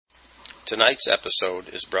Tonight's episode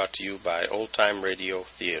is brought to you by Old Time Radio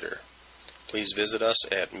Theater. Please visit us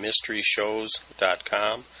at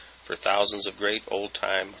mysteryshows.com for thousands of great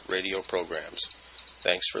old-time radio programs.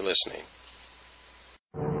 Thanks for listening.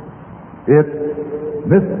 It's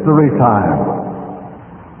Mystery Time.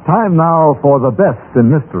 Time now for the best in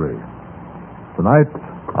mystery. Tonight,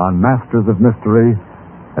 on Masters of Mystery,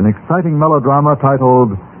 an exciting melodrama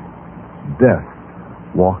titled Death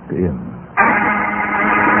Walked In.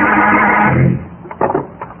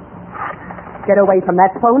 Get away from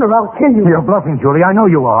that phone or I'll kill you. You're bluffing, Julie. I know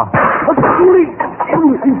you are. Oh, Julie!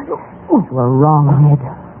 You were wrong, Ed.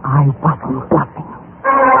 I wasn't bluffing.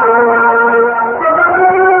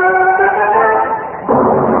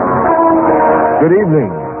 Good evening.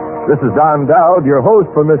 This is Don Dowd, your host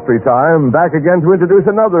for Mystery Time, back again to introduce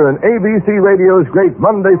another in ABC Radio's great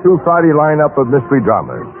Monday through Friday lineup of mystery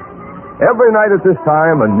dramas. Every night at this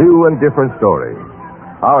time, a new and different story.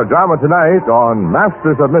 Our drama tonight on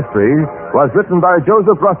Masters of Mystery was written by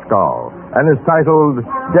Joseph Ruskall and is titled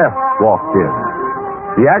Death Walked In.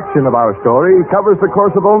 The action of our story covers the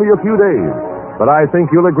course of only a few days, but I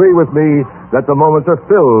think you'll agree with me that the moments are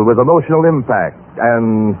filled with emotional impact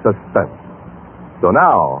and suspense. So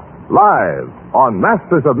now, live on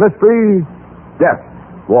Masters of Mystery, Death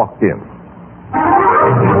Walked In.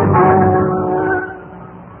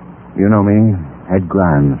 You know me, Ed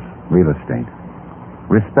Grimes, real estate.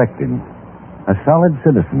 Respected. A solid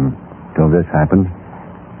citizen till this happened.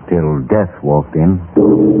 Till death walked in.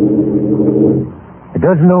 It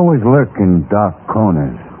doesn't always lurk in dark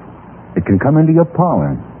corners. It can come into your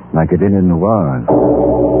parlor like it did in Noirs.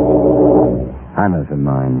 Hannah's in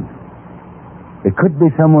mine. It could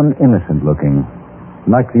be someone innocent looking,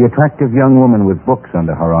 like the attractive young woman with books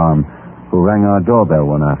under her arm who rang our doorbell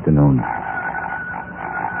one afternoon.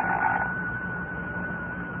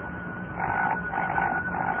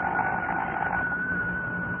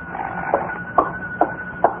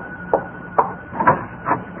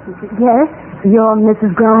 Yes? You're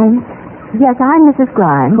Mrs. Grimes? Yes, I'm Mrs.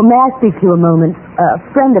 Grimes. Well, may I speak to you a moment? A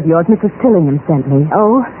friend of yours, Mrs. Tillingham, sent me.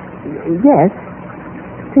 Oh, yes.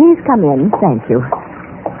 Please come in. Thank you.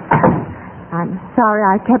 I'm sorry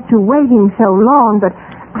I kept you waiting so long, but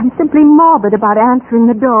I'm simply morbid about answering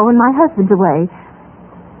the door when my husband's away.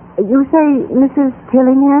 You say Mrs.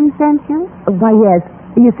 Tillingham sent you? Why, yes.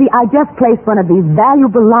 You see, I just placed one of these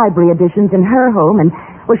valuable library editions in her home, and,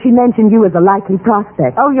 well, she mentioned you as a likely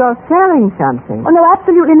prospect. Oh, you're selling something? Oh, no,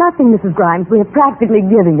 absolutely nothing, Mrs. Grimes. We're practically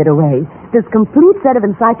giving it away. This complete set of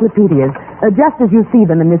encyclopedias, just as you see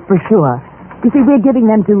them in this brochure. You see, we're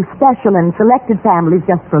giving them to special and selected families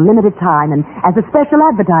just for a limited time and as a special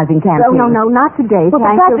advertising campaign. No, not today. Well,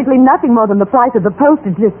 for practically nothing more than the price of the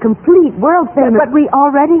postage, this complete world-famous... But we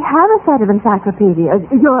already have a set of encyclopedias.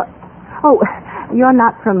 You're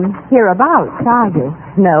not from hereabouts, are you?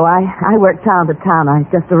 No, I work town to town. I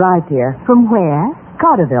just arrived here. From where?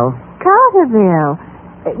 Carterville. Carterville?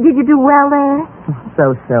 Did you do well there?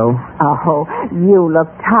 So. Oh, you look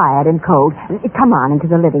tired and cold. Come on into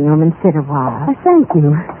the living room and sit a while. Thank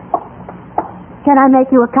you. Can I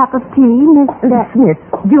make you a cup of tea, Miss Smith?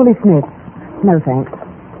 Julie Smith. No, thanks.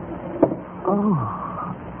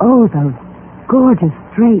 Oh, those gorgeous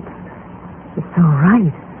drapes. They're so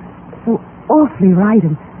right. So awfully right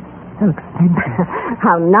and so expensive.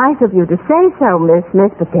 How nice of you to say so, Miss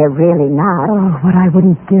Smith, but they're really not. Oh, what I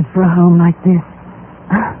wouldn't give for a home like this.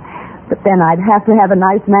 But then I'd have to have a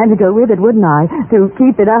nice man to go with it, wouldn't I, to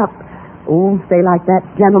keep it up? Oh, say like that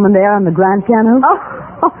gentleman there on the grand piano.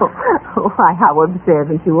 Oh, why, how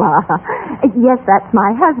observant you are. Yes, that's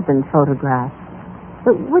my husband's photograph.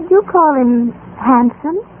 Would you call him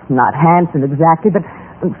handsome? Not handsome exactly, but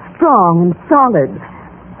strong and solid.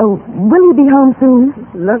 Oh, will he be home soon?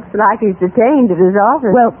 Looks like he's detained at his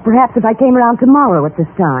office. Well, perhaps if I came around tomorrow at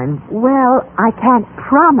this time. Well, I can't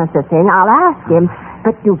promise a thing. I'll ask him.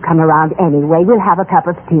 But do come around anyway. We'll have a cup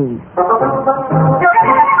of tea.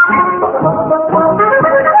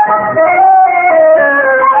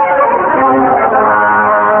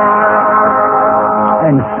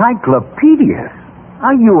 Encyclopedias?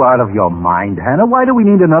 Are you out of your mind, Hannah? Why do we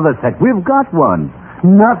need another set? We've got one.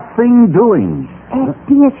 Nothing doing.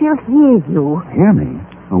 Dear, she'll hear you. Hear me?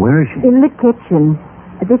 Well, where is she? In the kitchen.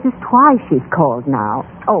 This is twice she's called now.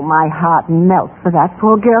 Oh, my heart melts for that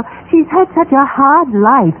poor girl. She's had such a hard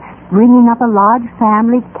life, bringing up a large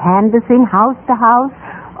family, canvassing house to house.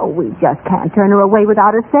 Oh, we just can't turn her away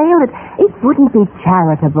without a sale. It wouldn't be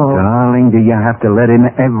charitable. Darling, do you have to let in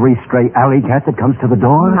every stray alley cat that comes to the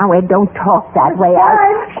door? Now, Ed, don't talk that way.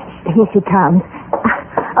 Here she comes.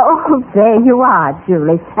 Oh, there you are,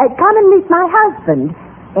 Julie. Come and meet my husband.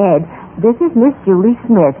 Ed, this is Miss Julie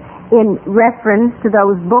Smith. In reference to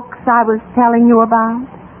those books I was telling you about?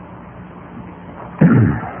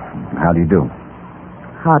 How do you do?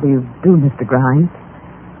 How do you do, Mr. Grimes?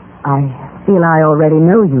 I feel I already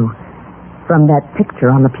know you from that picture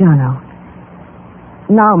on the piano.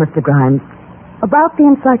 Now, Mr. Grimes, about the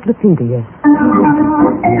encyclopedia.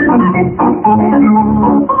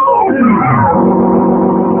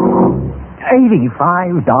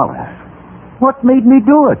 $85. What made me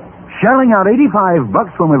do it? Shelling out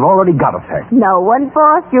 $85 when we've already got a set. No one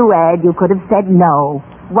forced you, Ed. You could have said no.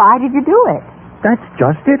 Why did you do it? That's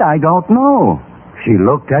just it. I don't know. She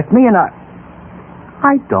looked at me and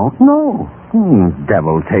I don't know.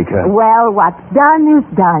 Devil take her. Well, what's done is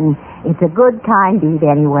done. It's a good, kind deed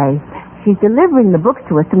anyway. She's delivering the books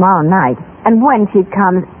to us tomorrow night. And when she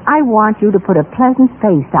comes, I want you to put a pleasant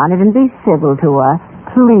face on it and be civil to her.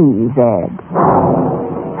 Please, Ed.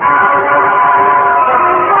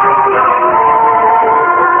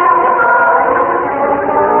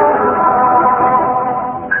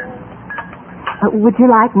 Would you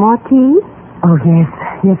like more tea? Oh, yes.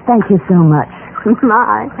 Yes, thank you so much.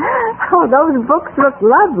 My. Oh, those books look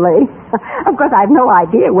lovely. Of course, I have no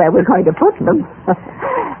idea where we're going to put them.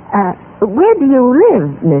 Where do you live,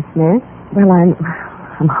 Miss Smith? Well,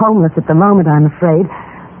 I'm homeless at the moment, I'm afraid.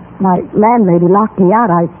 My landlady locked me out.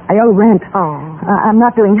 I owe rent. Oh. I'm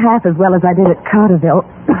not doing half as well as I did at Carterville.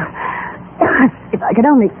 If I could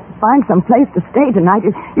only find some place to stay tonight.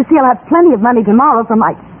 You see, I'll have plenty of money tomorrow for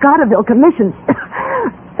my Carterville commission.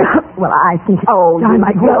 Well, I think... Oh, you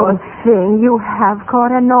poor thing. You have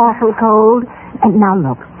caught an awful cold. And now,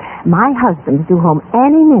 look, my husband's due home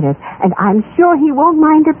any minute, and I'm sure he won't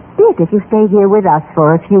mind a bit if you stay here with us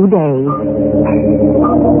for a few days.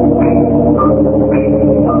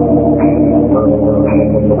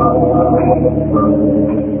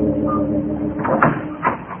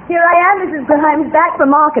 Here I am, Mrs. Grimes, back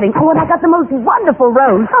from marketing. Oh, and I got the most wonderful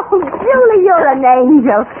rose. Oh, Julie, you're an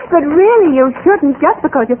angel. But really, you shouldn't just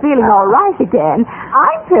because you're feeling all right again.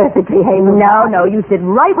 I'm perfectly able. No, you sit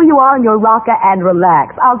right where you are in your rocker and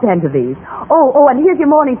relax. I'll tend to these. Oh, and here's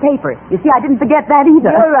your morning paper. You see, I didn't forget that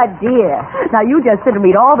either. You're a dear. Now, you just sit and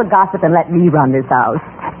read all the gossip and let me run this house.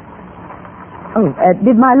 Oh,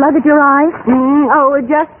 did my luggage arrive?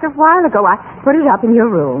 Just a while ago. I put it up in your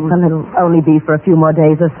room. Well, it'll only be for a few more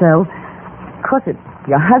days or so. Of course,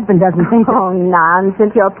 your husband doesn't think... Oh,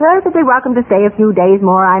 nonsense. You're perfectly welcome to stay a few days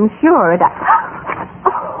more, I'm sure.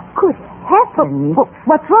 Oh, good heavens.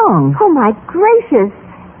 What's wrong? Oh, my gracious.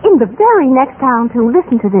 In the very next town, too.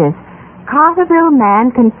 Listen to this. Carterville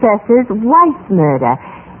man confesses wife murder.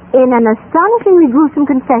 In an astonishingly gruesome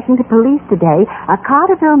confession to police today, a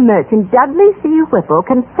Carterville merchant, Dudley C. Whipple,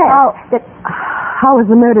 confessed that... How was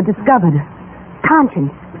the murder discovered?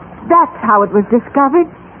 Conscience. That's how it was discovered.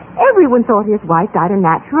 Everyone thought his wife died a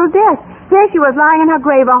natural death. There she was lying in her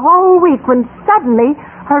grave a whole week when suddenly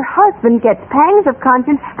her husband gets pangs of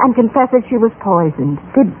conscience and confesses she was poisoned.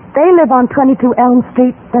 Did they live on 22 Elm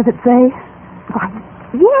Street, does it say? Why,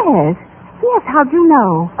 yes. Yes, how'd you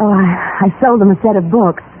know? Oh, I sold them a set of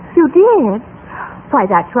books. You did? Why,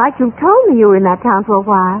 that's right. You told me you were in that town for a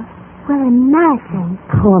while. Well, imagine.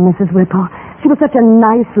 Poor Mrs. Whipple. She was such a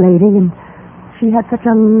nice lady, and she had such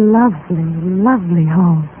a lovely, lovely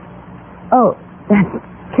home. Oh, that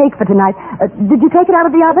cake for tonight. Did you take it out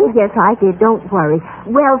of the oven? Yes, I did. Don't worry.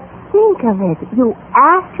 Well, think of it. You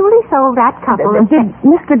actually sold that couple. Did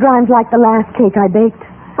Mr. Grimes like the last cake I baked?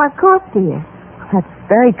 Well, of course, dear. That's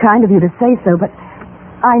very kind of you to say so, but...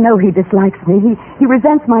 I know he dislikes me. He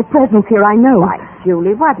resents my presence here, I know. Why,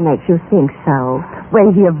 Julie, what makes you think so?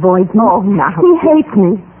 Way he avoids me. Oh, now. He hates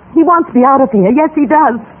me. He wants me out of here. Yes, he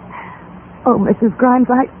does. Oh, Mrs. Grimes,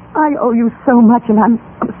 I owe you so much, and I'm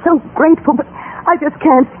so grateful, but I just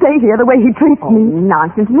can't stay here the way he treats me.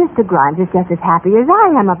 Nonsense. Mr. Grimes is just as happy as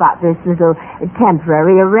I am about this little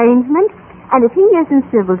temporary arrangement. And if he isn't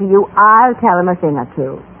civil to you, I'll tell him a thing or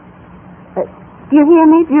two. Do you hear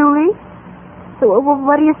me, Julie?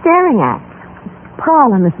 What are you staring at?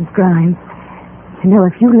 Paula, Mrs. Grimes. You know,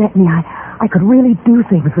 if you let me, I could really do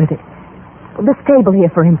things with it. This table here,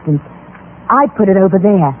 for instance. I'd put it over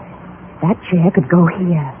there. That chair could go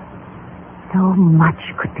here. So much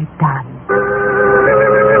could be done.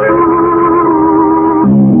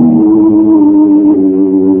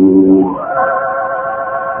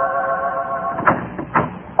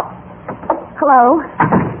 Hello?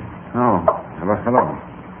 Oh, hello.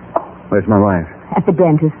 Where's my wife? At the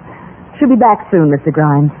dentist. She'll be back soon, Mr.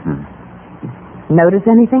 Grimes. Notice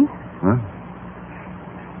anything? Huh?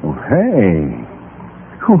 Oh, hey.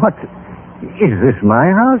 What? Is this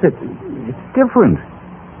my house? It's different.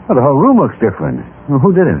 Well, the whole room looks different. Well,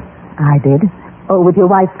 who did it? I did. Oh, with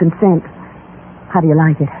your wife's consent. How do you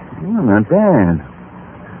like it? Oh, not bad.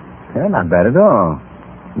 Yeah, not bad at all.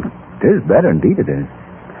 It is better, indeed it is.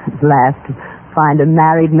 At last, to find a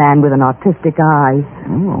married man with an autistic eye.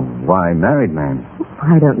 Oh, why married man?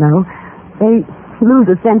 I don't know. They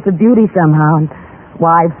lose a sense of beauty somehow, and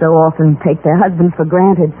wives so often take their husbands for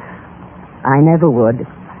granted. I never would.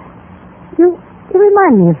 You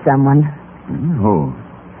remind me of someone. Who?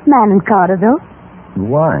 Man in Carterville.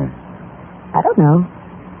 Why? I don't know.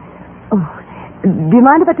 Oh, do you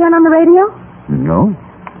mind if I turn on the radio? No.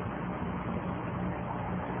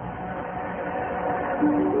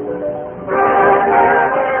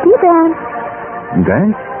 Do you dance?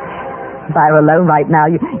 Dance? If I were alone right now,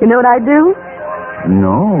 you know what I'd do?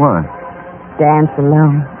 No, what? Dance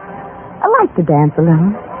alone. I like to dance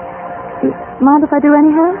alone. Do you mind if I do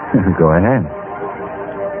anyhow? Go ahead.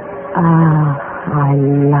 I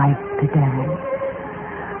like to dance.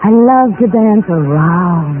 I love to dance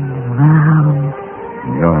around and round.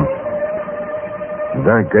 You're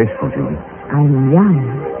very graceful, Julie. I'm young.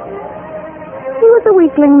 He was a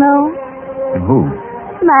weakling, though. Who?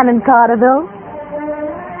 The man in Carterville.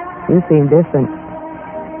 You seem different.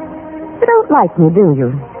 You don't like me, do you?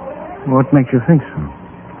 What makes you think so?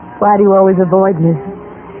 Why do you always avoid me?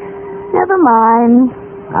 Never mind.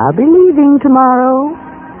 I'll be leaving tomorrow.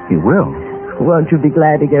 You will? Won't you be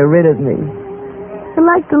glad to get rid of me? You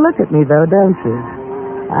like to look at me, though, don't you?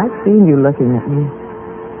 I've seen you looking at me.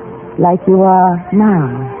 Like you are now.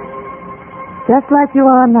 Just like you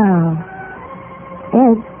are now.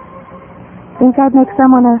 Ed, think I'd make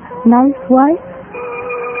someone a nice wife?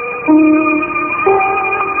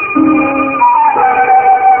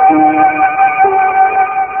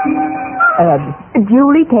 Ed,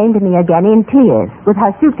 Julie came to me again in tears. With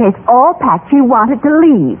her suitcase all packed, she wanted to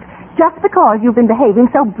leave. Just because you've been behaving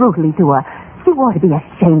so brutally to her. You ought to be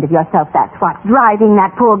ashamed of yourself, that's what. Driving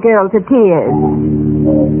that poor girl to tears.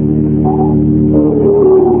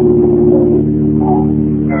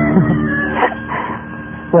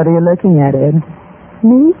 What are you looking at, Ed?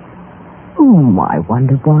 Me? I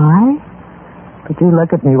wonder why. But you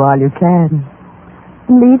look at me while you can.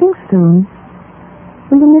 I'm leaving soon.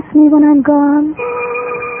 Will you miss me when I'm gone?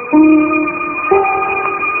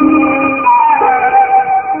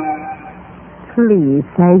 Please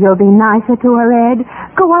say you'll be nicer to her, Ed.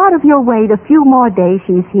 Go out of your way the few more days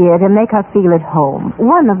she's here to make her feel at home.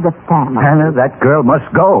 One of the family. Hannah, that girl must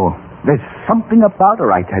go. There's something about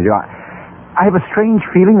her, I tell you. I have a strange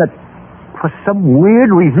feeling that for some weird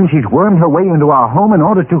reason she's wormed her way into our home in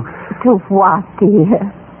order to... To what, dear?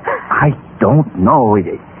 I don't know.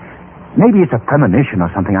 Maybe it's a premonition or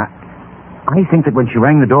something. I think that when she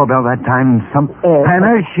rang the doorbell that time,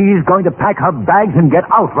 Hannah, she's going to pack her bags and get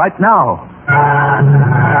out right now.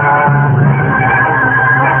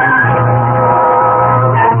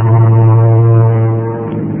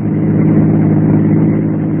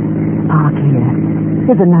 Park here.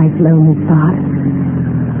 It's a nice lonely spot.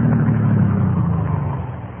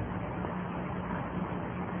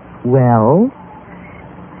 Well,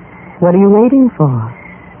 what are you waiting for?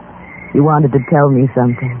 You wanted to tell me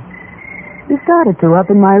something. You started to up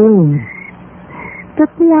in my room.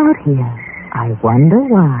 Took me out here. I wonder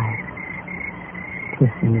why.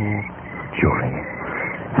 Kiss me, Ed. Julie.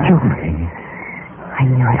 I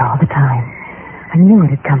knew it all the time. I knew it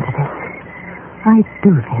had come to this. I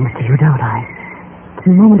do things to you, don't I?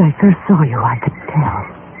 The moment I first saw you, I could tell.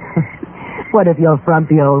 What if your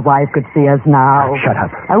frumpy old wife could see us now? Shut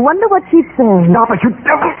up. I wonder what she'd say. Stop it, you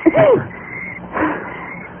devil!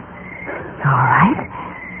 All right.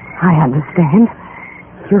 I understand.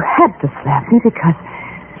 You had to slap me because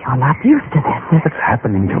you're not used to this. What's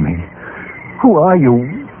happening to me? Who are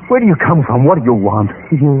you? Where do you come from? What do you want?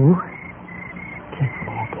 You? Kiss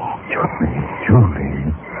me again.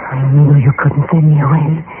 Julie. I knew you couldn't send me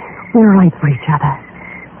away. We're right for each other.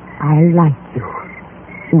 I like you.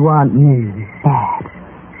 You want me bad.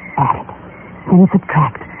 Add it. Then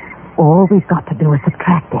subtract. All we've got to do is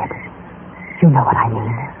subtract it. You know what I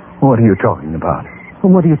mean. What are you talking about?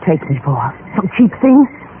 Well, what do you take me for? Some cheap thing?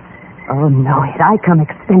 Oh, no, Ed. I come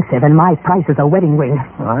expensive, and my price is a wedding ring.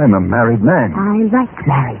 I'm a married man. I like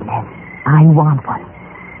married men. I want one.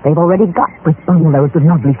 They've already got brick bungalows with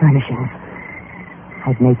lovely furnishings.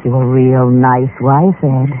 I'd make you a real nice wife,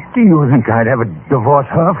 Ed. Do you think I'd ever divorce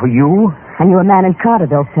her for you? I knew a man in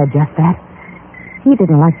Carterville said just that. He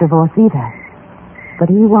didn't like divorce either. But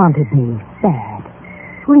he wanted me bad.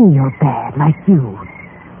 Real bad, like you.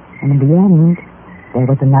 And in the end, there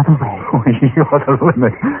was another way. Oh, you're the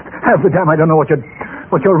limit. Half the time I don't know what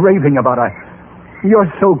you're raving about. You're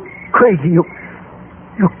so crazy.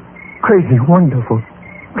 You're crazy wonderful.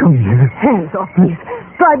 Come here. Hands off, please.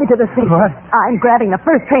 Drive me to the station. What? I'm grabbing the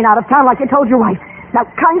first train out of town like you told your wife. Now,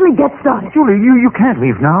 kindly get started. Julie, you can't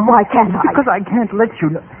leave now. Why can't I? Because I can't let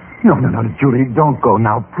you... No, Julie, don't go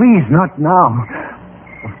now. Please, not now.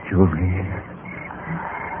 Oh, Julie.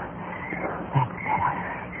 That's better.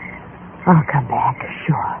 I'll come back,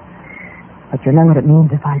 sure. But you know what it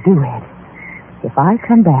means if I do, Ed. If I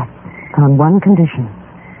come back on one condition,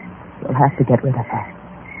 you'll have to get rid of her.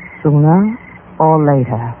 Sooner or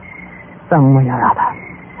later, some way or other.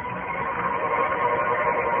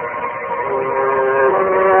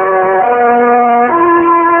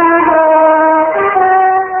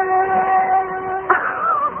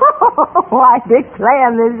 Oh, I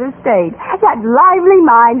declare, Mrs. State, that lively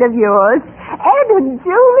mind of yours. Ed and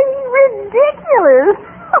Julie, ridiculous.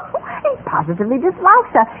 He positively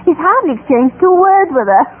dislikes her. He's hardly exchanged 2 words with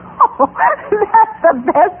her. Oh, that's the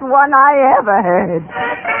best one I ever heard.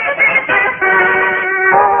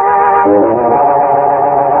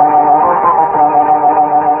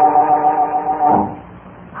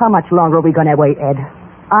 How much longer are we going to wait, Ed?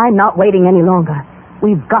 I'm not waiting any longer.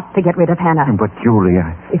 We've got to get rid of Hannah. But, Julie,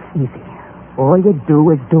 It's easy. All you do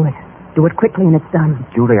is do it. Do it quickly and it's done.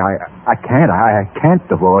 Julie, I can't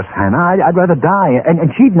divorce Hannah. I'd rather die.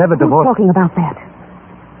 And she'd never divorce... Who's talking about that?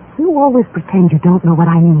 You always pretend you don't know what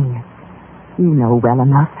I mean. You know well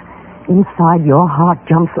enough. Inside your heart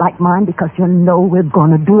jumps like mine because you know we're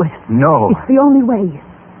going to do it. No. It's the only way.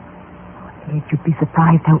 Ed, you'd be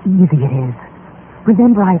surprised how easy it is.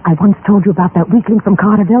 Remember I once told you about that weakling from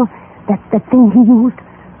Carterville? That thing he used?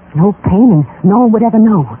 No pain and no one would ever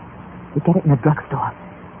know. You get it in a drugstore.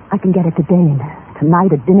 I can get it today, and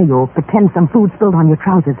tonight at dinner you'll pretend some food spilled on your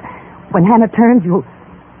trousers. When Hannah turns,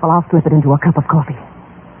 I'll slip it into a cup of coffee.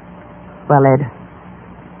 Well, Ed,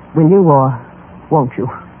 will you or won't you?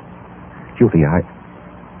 Julie,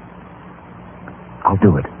 I'll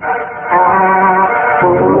do it.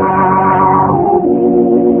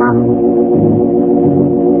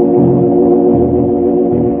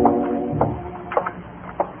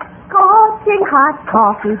 Hot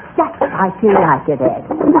coffee, just like you like it, Ed.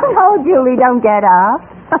 No, Julie, don't get up.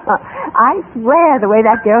 I swear the way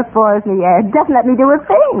that girl spoils me, Ed, doesn't let me do a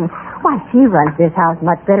thing. Why, she runs this house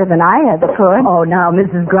much better than I ever could. Oh, now,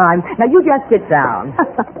 Mrs. Grimes, now you just sit down.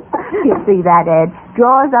 You see that, Ed?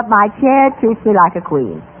 Draws up my chair, treats me like a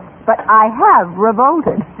queen. But I have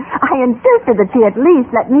revolted. I insisted that she at least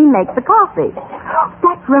let me make the coffee.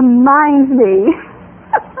 That reminds me...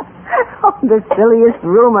 Oh, the silliest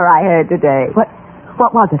rumor I heard today.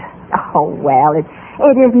 What was it? Oh, well, it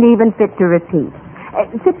isn't even fit to repeat.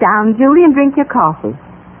 Sit down, Julie, and drink your coffee.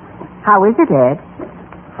 How is it, Ed?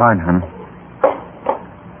 Fine, honey.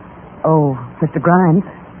 Oh, Mr. Grimes.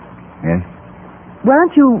 Yes?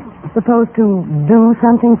 Weren't you supposed to do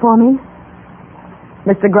something for me?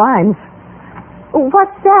 Mr. Grimes.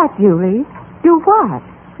 What's that, Julie? Do what?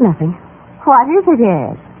 Nothing. What is it,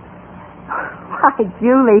 Ed? Why,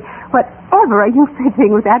 Julie, whatever are you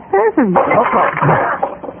fixing with that perfume?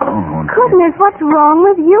 Oh, Goodness, what's wrong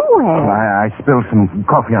with you, Ed? I spilled some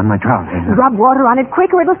coffee on my trousers. Rub water on it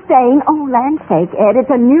quick or it'll stain. Oh, land's sake, Ed, it's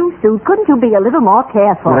a new suit. Couldn't you be a little more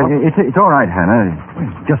careful? Well, it's all right, Hannah.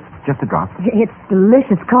 Just a drop. It's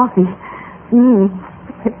delicious coffee.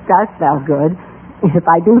 It does smell good, if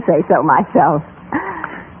I do say so myself.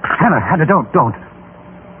 Hannah, don't.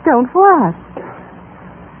 Don't what?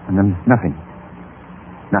 And then nothing.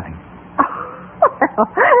 Nothing. Well,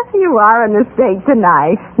 you are a mistake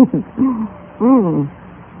tonight.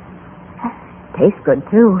 Tastes good,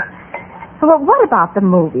 too. Well, what about the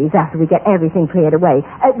movies after we get everything cleared away?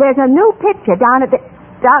 There's a new picture down at the...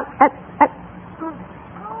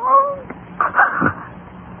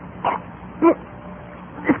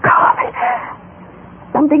 This coffee.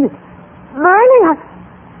 Something's burning.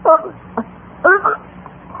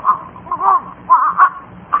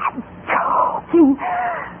 I'm choking.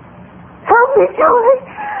 Help me, Julie.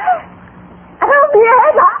 Help me,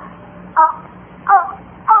 Ed.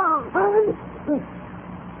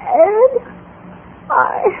 Ed, I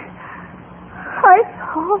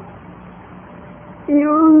thought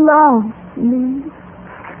you loved me.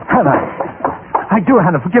 Hannah. I do,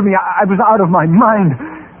 Hannah. Forgive me. I was out of my mind.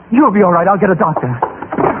 You'll be all right. I'll get a doctor.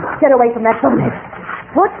 Get away from that phone, Ed.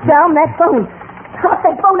 Put down that phone. Drop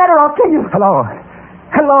that phone, Ed, or I'll kill you. Hello.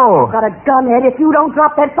 Hello. Got a gun, Ed. If you don't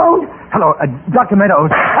drop that phone... Hello, Dr.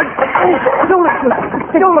 Meadows.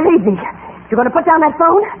 Don't believe me. You're going to put down that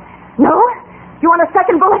phone? No? You want a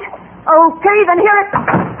second bullet? Okay, then hear it.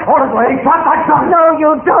 Hold it, lady. Drop that gun. No,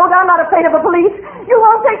 you don't. I'm not afraid of the police. You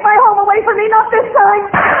won't take my home away from me, not this time.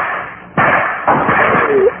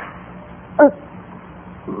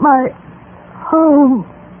 My home.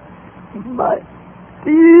 My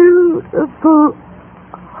beautiful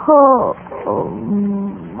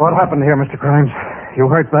home. What happened here, Mr. Grimes? You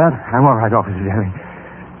hurt bad? I'm all right, Officer Jerry.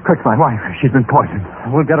 Quick, my wife. She's been poisoned.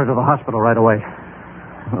 We'll get her to the hospital right away.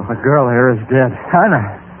 Oh, the girl here is dead.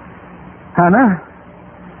 Hannah? Hannah?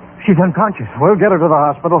 She's unconscious. We'll get her to the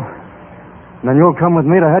hospital. Then you'll come with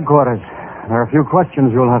me to headquarters. There are a few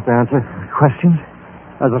questions you'll have to answer. Questions?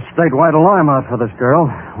 There's a statewide alarm out for this girl.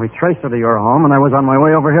 We traced her to your home, and I was on my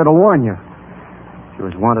way over here to warn you. She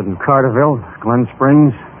was wanted in Carterville, Glen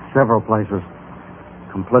Springs, several places.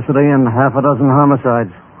 Complicity in half a dozen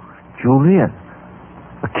homicides. Juliet?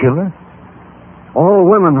 A killer? All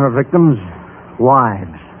women her victims.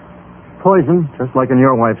 Wives. Poison, just like in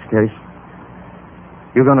your wife's case.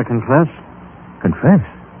 You going to confess? Confess?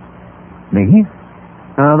 Me?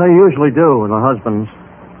 They usually do, the husbands.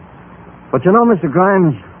 But you know, Mr.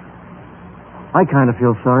 Grimes, I kind of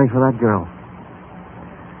feel sorry for that girl.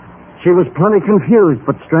 She was plenty confused,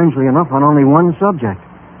 but strangely enough, on only one subject.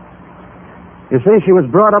 You see, she was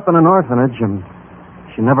brought up in an orphanage, and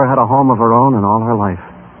she never had a home of her own in all her life.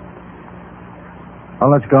 Oh,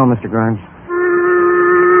 let's go, Mr. Grimes.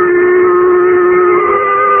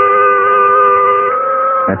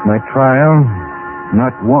 At my trial,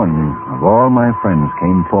 not one of all my friends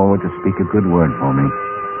came forward to speak a good word for me.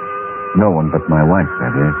 No one but my wife,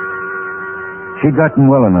 that is. She'd gotten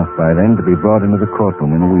well enough by then to be brought into the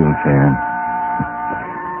courtroom in a wheelchair.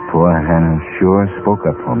 Poor Hannah sure spoke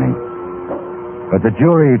up for me. But the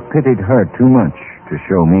jury pitied her too much to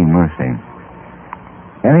show me mercy.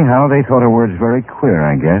 Anyhow, they thought her words very queer,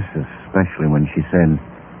 I guess, especially when she said,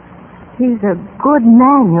 He's a good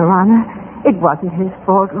man, Your Honor. It wasn't his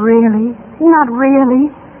fault, really. Not really.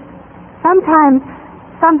 Sometimes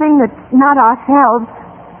something that's not ourselves.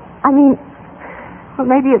 I mean, well,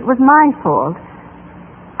 maybe it was my fault.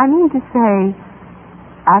 I mean to say,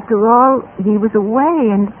 after all, he was away,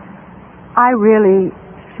 and I really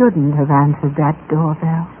shouldn't have answered that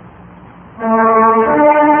doorbell.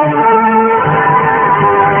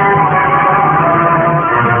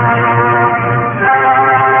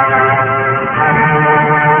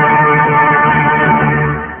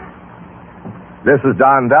 This is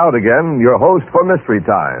Don Dowd again, your host for Mystery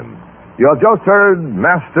Time. You have just heard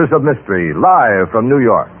Masters of Mystery, live from New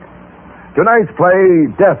York. Tonight's play,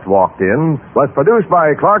 Death Walked In, was produced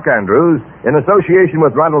by Clark Andrews in association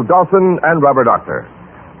with Ronald Dawson and Rubber Doctor.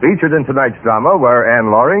 Featured in tonight's drama were Ann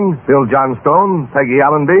Loring, Bill Johnstone, Peggy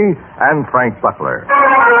Allenby, and Frank Butler.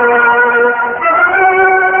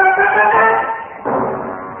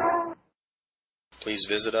 Please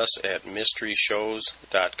visit us at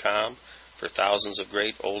mysteryshows.com for thousands of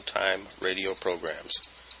great old-time radio programs.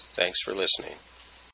 Thanks for listening.